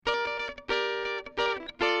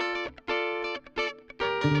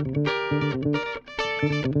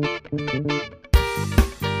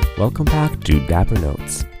Welcome back to Dapper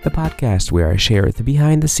Notes, the podcast where I share the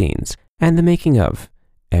behind the scenes and the making of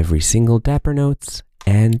every single Dapper Notes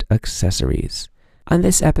and accessories. On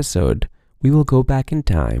this episode, we will go back in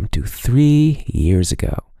time to 3 years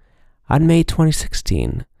ago, on May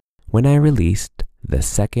 2016, when I released the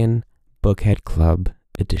second Bookhead Club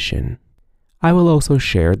edition. I will also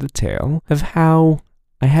share the tale of how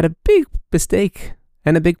I had a big mistake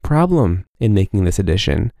and a big problem in making this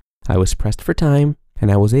edition. I was pressed for time,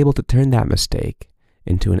 and I was able to turn that mistake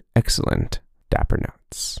into an excellent Dapper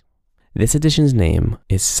Notes. This edition's name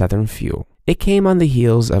is Southern Fuel. It came on the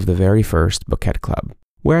heels of the very first Bookhead Club,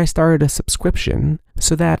 where I started a subscription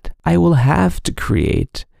so that I will have to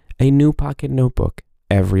create a new pocket notebook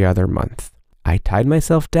every other month. I tied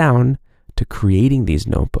myself down to creating these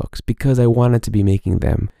notebooks because I wanted to be making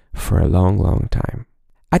them for a long, long time.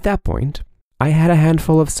 At that point, I had a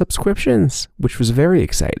handful of subscriptions, which was very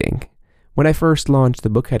exciting. When I first launched the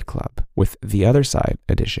Bookhead Club with the Other Side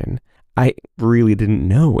edition, I really didn't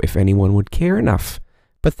know if anyone would care enough,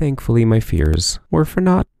 but thankfully my fears were for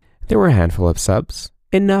naught. There were a handful of subs,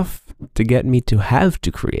 enough to get me to have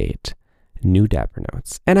to create new Dapper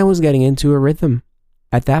Notes, and I was getting into a rhythm.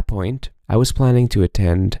 At that point, I was planning to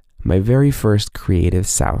attend my very first Creative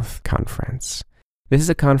South conference. This is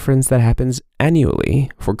a conference that happens annually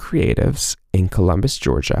for creatives in Columbus,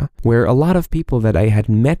 Georgia, where a lot of people that I had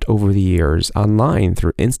met over the years online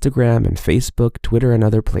through Instagram and Facebook, Twitter, and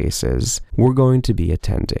other places were going to be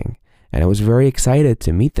attending. And I was very excited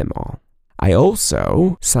to meet them all. I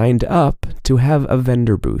also signed up to have a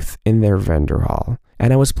vendor booth in their vendor hall,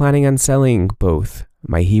 and I was planning on selling both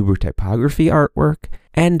my Hebrew typography artwork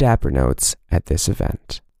and Dapper Notes at this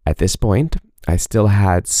event. At this point, I still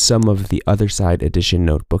had some of the Other Side edition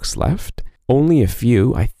notebooks left. Only a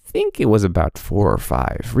few, I think it was about 4 or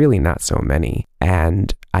 5, really not so many.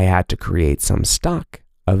 And I had to create some stock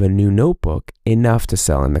of a new notebook, enough to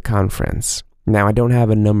sell in the conference. Now, I don't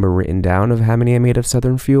have a number written down of how many I made of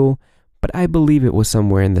Southern Fuel, but I believe it was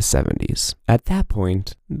somewhere in the 70s. At that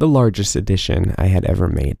point, the largest edition I had ever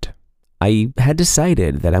made. I had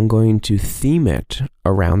decided that I'm going to theme it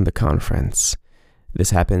around the conference.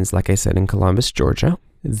 This happens, like I said, in Columbus, Georgia.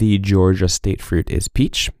 The Georgia state fruit is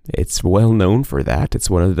peach. It's well known for that. It's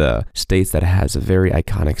one of the states that has a very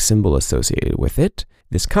iconic symbol associated with it.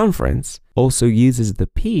 This conference also uses the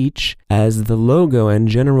peach as the logo and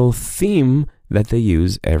general theme that they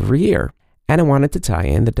use every year. And I wanted to tie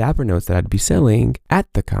in the Dapper Notes that I'd be selling at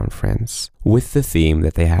the conference with the theme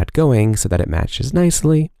that they had going so that it matches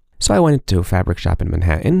nicely. So I went to a fabric shop in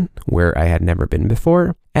Manhattan, where I had never been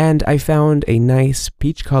before, and I found a nice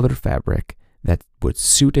peach-colored fabric that would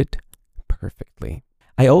suit it perfectly.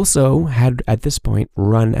 I also had, at this point,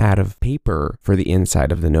 run out of paper for the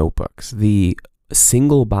inside of the notebooks. The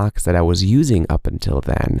single box that I was using up until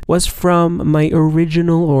then was from my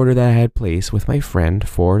original order that I had placed with my friend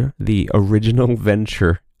for the original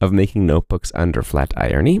venture of making notebooks under flat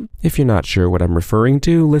irony. If you're not sure what I'm referring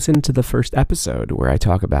to, listen to the first episode where I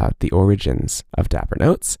talk about the origins of Dapper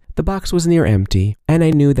Notes. The box was near empty, and I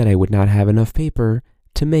knew that I would not have enough paper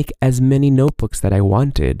to make as many notebooks that I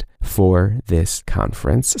wanted for this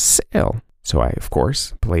conference sale. So I, of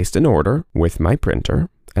course, placed an order with my printer,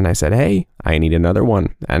 and I said, hey, I need another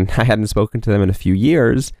one. And I hadn't spoken to them in a few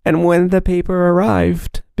years. And when the paper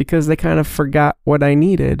arrived, because they kind of forgot what I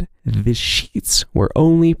needed, the sheets were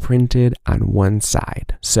only printed on one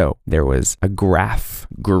side. So there was a graph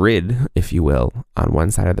grid, if you will, on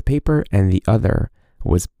one side of the paper, and the other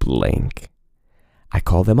was blank. I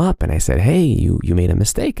called them up and I said, hey, you made a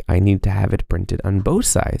mistake. I need to have it printed on both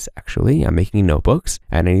sides. Actually, I'm making notebooks,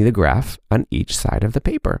 and I need a graph on each side of the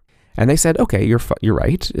paper. And they said, okay, you're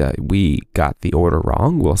right. We got the order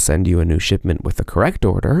wrong. We'll send you a new shipment with the correct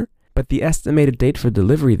order. But the estimated date for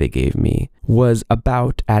delivery they gave me was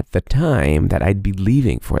about at the time that I'd be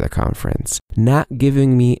leaving for the conference, not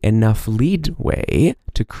giving me enough leadway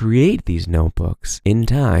to create these notebooks in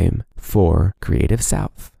time for Creative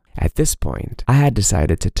South. At this point, I had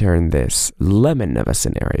decided to turn this lemon of a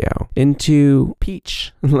scenario into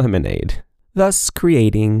peach lemonade, thus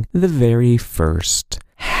creating the very first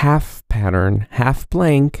half pattern, half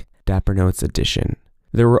blank Dapper Notes edition.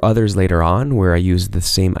 There were others later on where I used the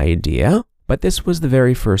same idea, but this was the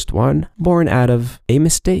very first one, born out of a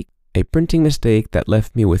mistake, a printing mistake that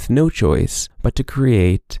left me with no choice but to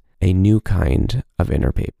create a new kind of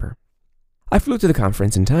inner paper. I flew to the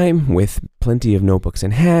conference in time with plenty of notebooks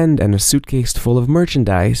in hand and a suitcase full of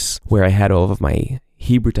merchandise where I had all of my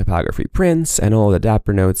Hebrew typography prints and all the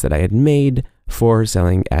Dapper Notes that I had made for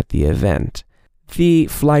selling at the event. The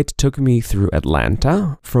flight took me through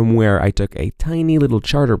Atlanta, from where I took a tiny little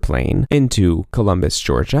charter plane into Columbus,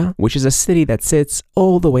 Georgia, which is a city that sits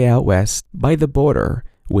all the way out west by the border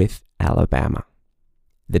with Alabama.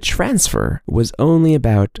 The transfer was only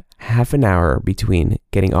about half an hour between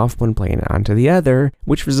getting off one plane and onto the other,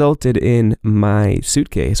 which resulted in my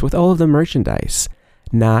suitcase with all of the merchandise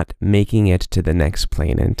not making it to the next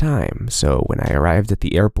plane in time. So when I arrived at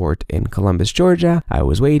the airport in Columbus, Georgia, I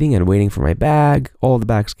was waiting for my bag. All the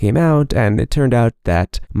bags came out, and it turned out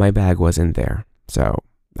that my bag wasn't there. So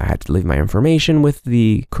I had to leave my information with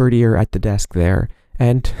the courier at the desk there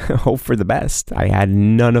and hope for the best. I had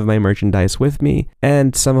none of my merchandise with me,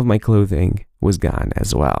 and some of my clothing was gone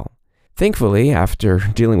as well. Thankfully, after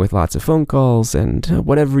dealing with lots of phone calls and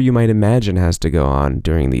whatever you might imagine has to go on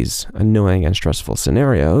during these annoying and stressful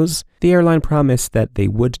scenarios, the airline promised that they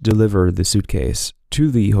would deliver the suitcase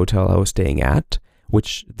to the hotel I was staying at,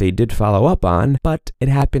 which they did follow up on, but it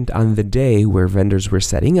happened on the day where vendors were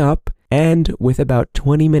setting up, and with about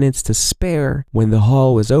 20 minutes to spare when the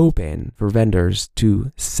hall was open for vendors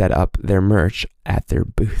to set up their merch at their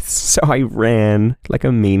booths. So I ran like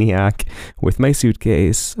a maniac with my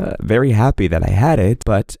suitcase, very happy that I had it,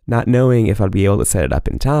 but not knowing if I'd be able to set it up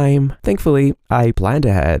in time. Thankfully, I planned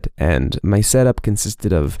ahead, and my setup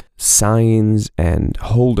consisted of signs and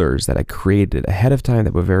holders that I created ahead of time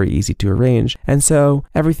that were very easy to arrange, and so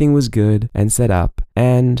everything was good and set up,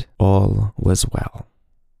 and all was well.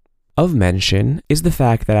 Of mention is the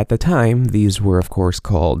fact that at the time, these were of course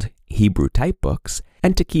called Hebrew type books,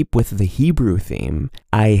 and to keep with the Hebrew theme,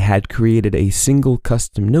 I had created a single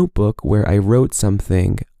custom notebook where I wrote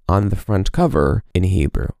something on the front cover in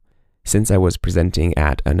Hebrew. Since I was presenting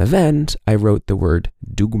at an event, I wrote the word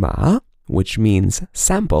dugma, which means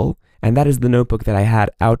sample, and that is the notebook that I had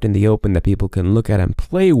out in the open that people can look at and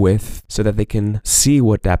play with so that they can see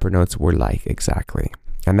what Dapper Notes were like exactly.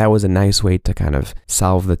 And that was a nice way to kind of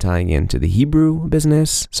solve the tying into the Hebrew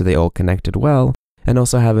business, so they all connected well, and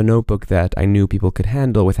also have a notebook that I knew people could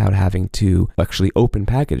handle without having to actually open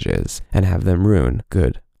packages and have them ruin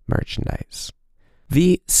good merchandise.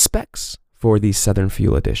 The specs for the Southern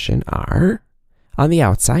Fuel Edition are, on the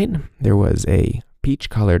outside, there was a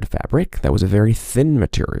peach-colored fabric that was a very thin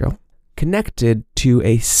material, connected to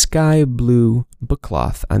a sky blue book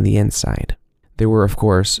cloth on the inside. There were, of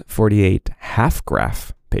course, 48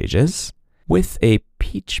 half-graph pages with a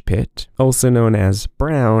peach pit, also known as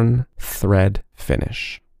brown, thread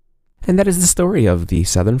finish. And that is the story of the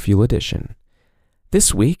Southern Fuel Edition.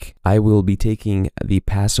 This week, I will be taking the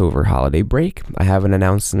Passover holiday break. I have an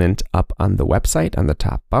announcement up on the website on the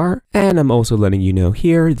top bar, and I'm also letting you know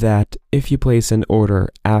here that if you place an order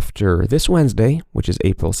after this Wednesday, which is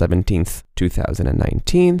April 17th,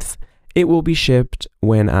 2019, it will be shipped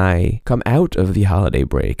when I come out of the holiday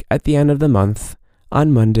break at the end of the month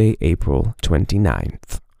on Monday, April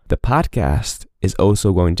 29th. The podcast is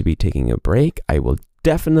also going to be taking a break. I will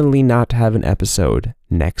definitely not have an episode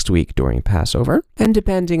next week during Passover, and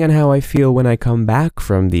depending on how I feel when I come back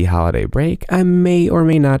from the holiday break, I may or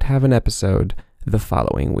may not have an episode the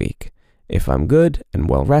following week. If I'm good and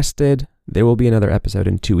well rested, there will be another episode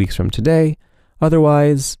in 2 weeks from today.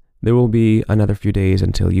 Otherwise, there will be another few days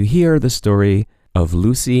until you hear the story of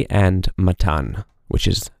Lucy and Matan, which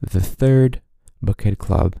is the 3rd Bookhead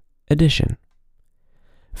Club edition.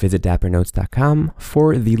 Visit dappernotes.com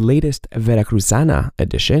for the latest Veracruzana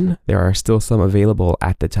edition. There are still some available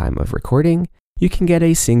at the time of recording. You can get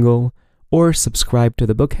a single or subscribe to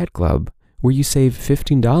the Bookhead Club, where you save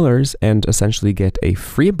 $15 and essentially get a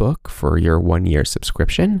free book for your 1-year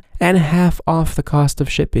subscription and half off the cost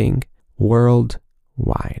of shipping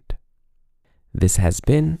worldwide. This has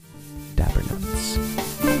been Dapper Notes.